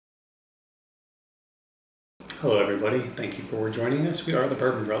Hello everybody, thank you for joining us. We are the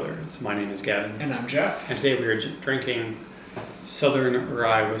Bourbon Brothers. My name is Gavin. And I'm Jeff. And today we are drinking Southern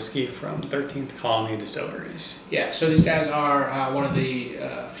Rye Whiskey from 13th Colony Distilleries. Yeah, so these guys are one of the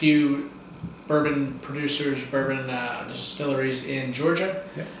few bourbon producers, bourbon distilleries in Georgia.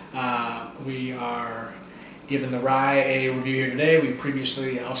 Yeah. We are giving the rye a review here today. We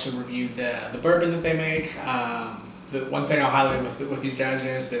previously also reviewed the bourbon that they make. The one thing I'll highlight with these guys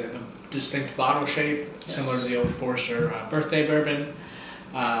is the distinct bottle shape, yes, similar to the Old Forester birthday bourbon.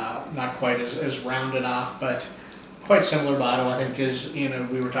 Not quite as rounded off, but quite similar bottle. I think is,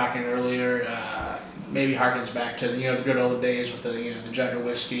 we were talking earlier, maybe harkens back to the good old days with the jug of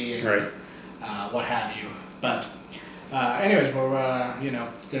whiskey and right, what have you. But anyways, we're going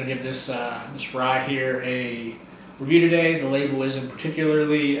to give this rye here a review today. The label isn't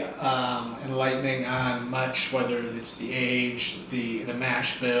particularly enlightening on much, whether it's the age, the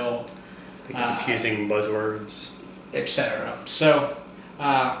mash bill, the confusing buzzwords, etc. So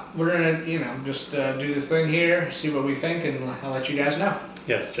we're gonna just do the thing here, see what we think, and I'll let you guys know.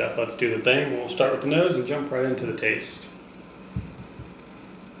 Yes, Jeff, let's do the thing. We'll start with the nose and jump right into the taste.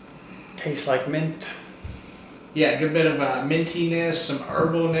 Tastes like mint. Yeah, a good bit of mintiness, some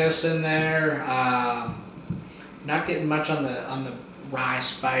herbalness in there. Not getting much on the rye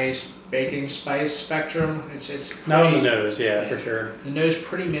spice, baking spice spectrum. It's pretty, not on the nose, yeah, for sure. The nose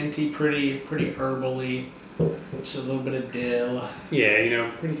pretty minty, pretty herbally. It's a little bit of dill. Yeah,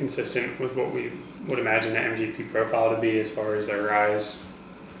 pretty consistent with what we would imagine the MGP profile to be as far as their ryes.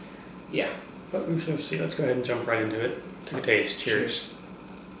 Yeah. But we shall see. Let's go ahead and jump right into it. Take a taste. Cheers.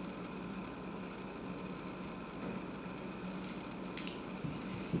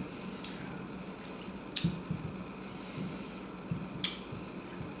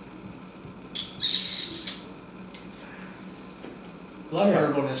 A lot of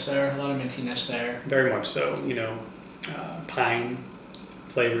herbalness there, a lot of mintiness there. Very much so. Pine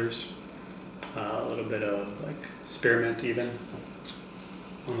flavors, a little bit of like spearmint even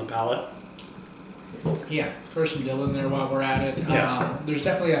on the palate. Yeah, throw some dill in there while we're at it. Yeah. There's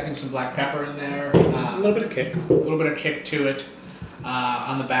definitely, I think, some black pepper in there. A little bit of kick. A little bit of kick to it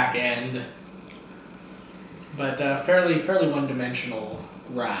on the back end. But fairly one-dimensional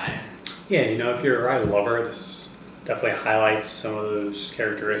rye. Yeah, if you're a rye lover, this definitely highlights some of those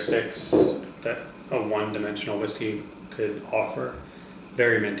characteristics that a one-dimensional whiskey could offer.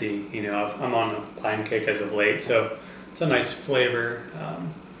 Very minty. I'm on a pine kick as of late, so it's a nice flavor,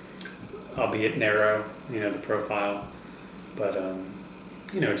 albeit narrow. The profile, but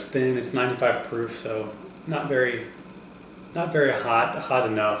it's thin. It's 95 proof, so not very hot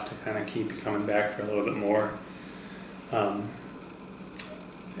enough to kind of keep you coming back for a little bit more.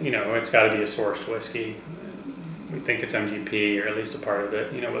 It's got to be a sourced whiskey. We think it's MGP, or at least a part of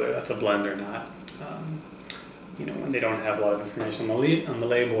it, whether that's a blend or not. When they don't have a lot of information on the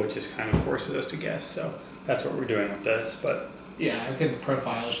label, it just kind of forces us to guess. So that's what we're doing with this. But yeah, I think the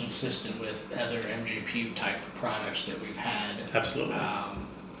profile is consistent with other MGP type products that we've had. Absolutely.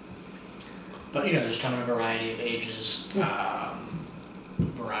 But there's kind of a variety of ages,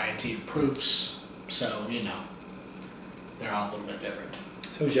 variety of proofs. So they're all a little bit different.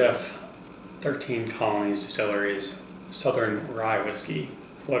 So Jeff, 13 Colonies Distillery's Southern Rye Whiskey.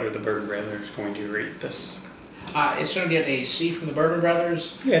 What are the Bourbon Brothers going to rate this? It's going to get a C from the Bourbon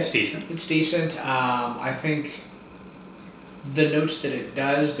Brothers. Yeah, it's decent. It's decent. I think the notes that it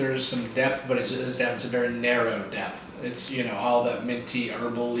does, there's some depth, but it's a very narrow depth. It's, all that minty,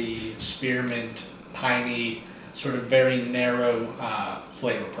 herbally, spearmint, piney, sort of very narrow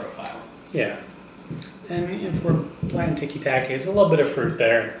flavor profile. Yeah. And if we're playing ticky-tacky, there's a little bit of fruit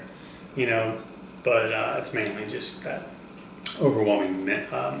there. But it's mainly just that overwhelming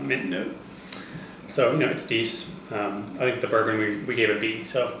mint note. So, it's decent. I think the bourbon, we gave a B,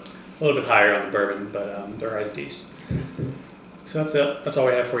 so a little bit higher on the bourbon, but the rye's decent. So that's it. That's all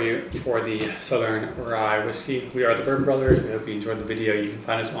we have for you for the Southern Rye Whiskey. We are the Bourbon Brothers. We hope you enjoyed the video. You can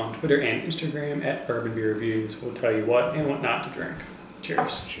find us on Twitter and Instagram at Bourbon Beer Reviews. We'll tell you what and what not to drink.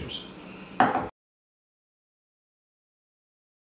 Cheers. Cheers.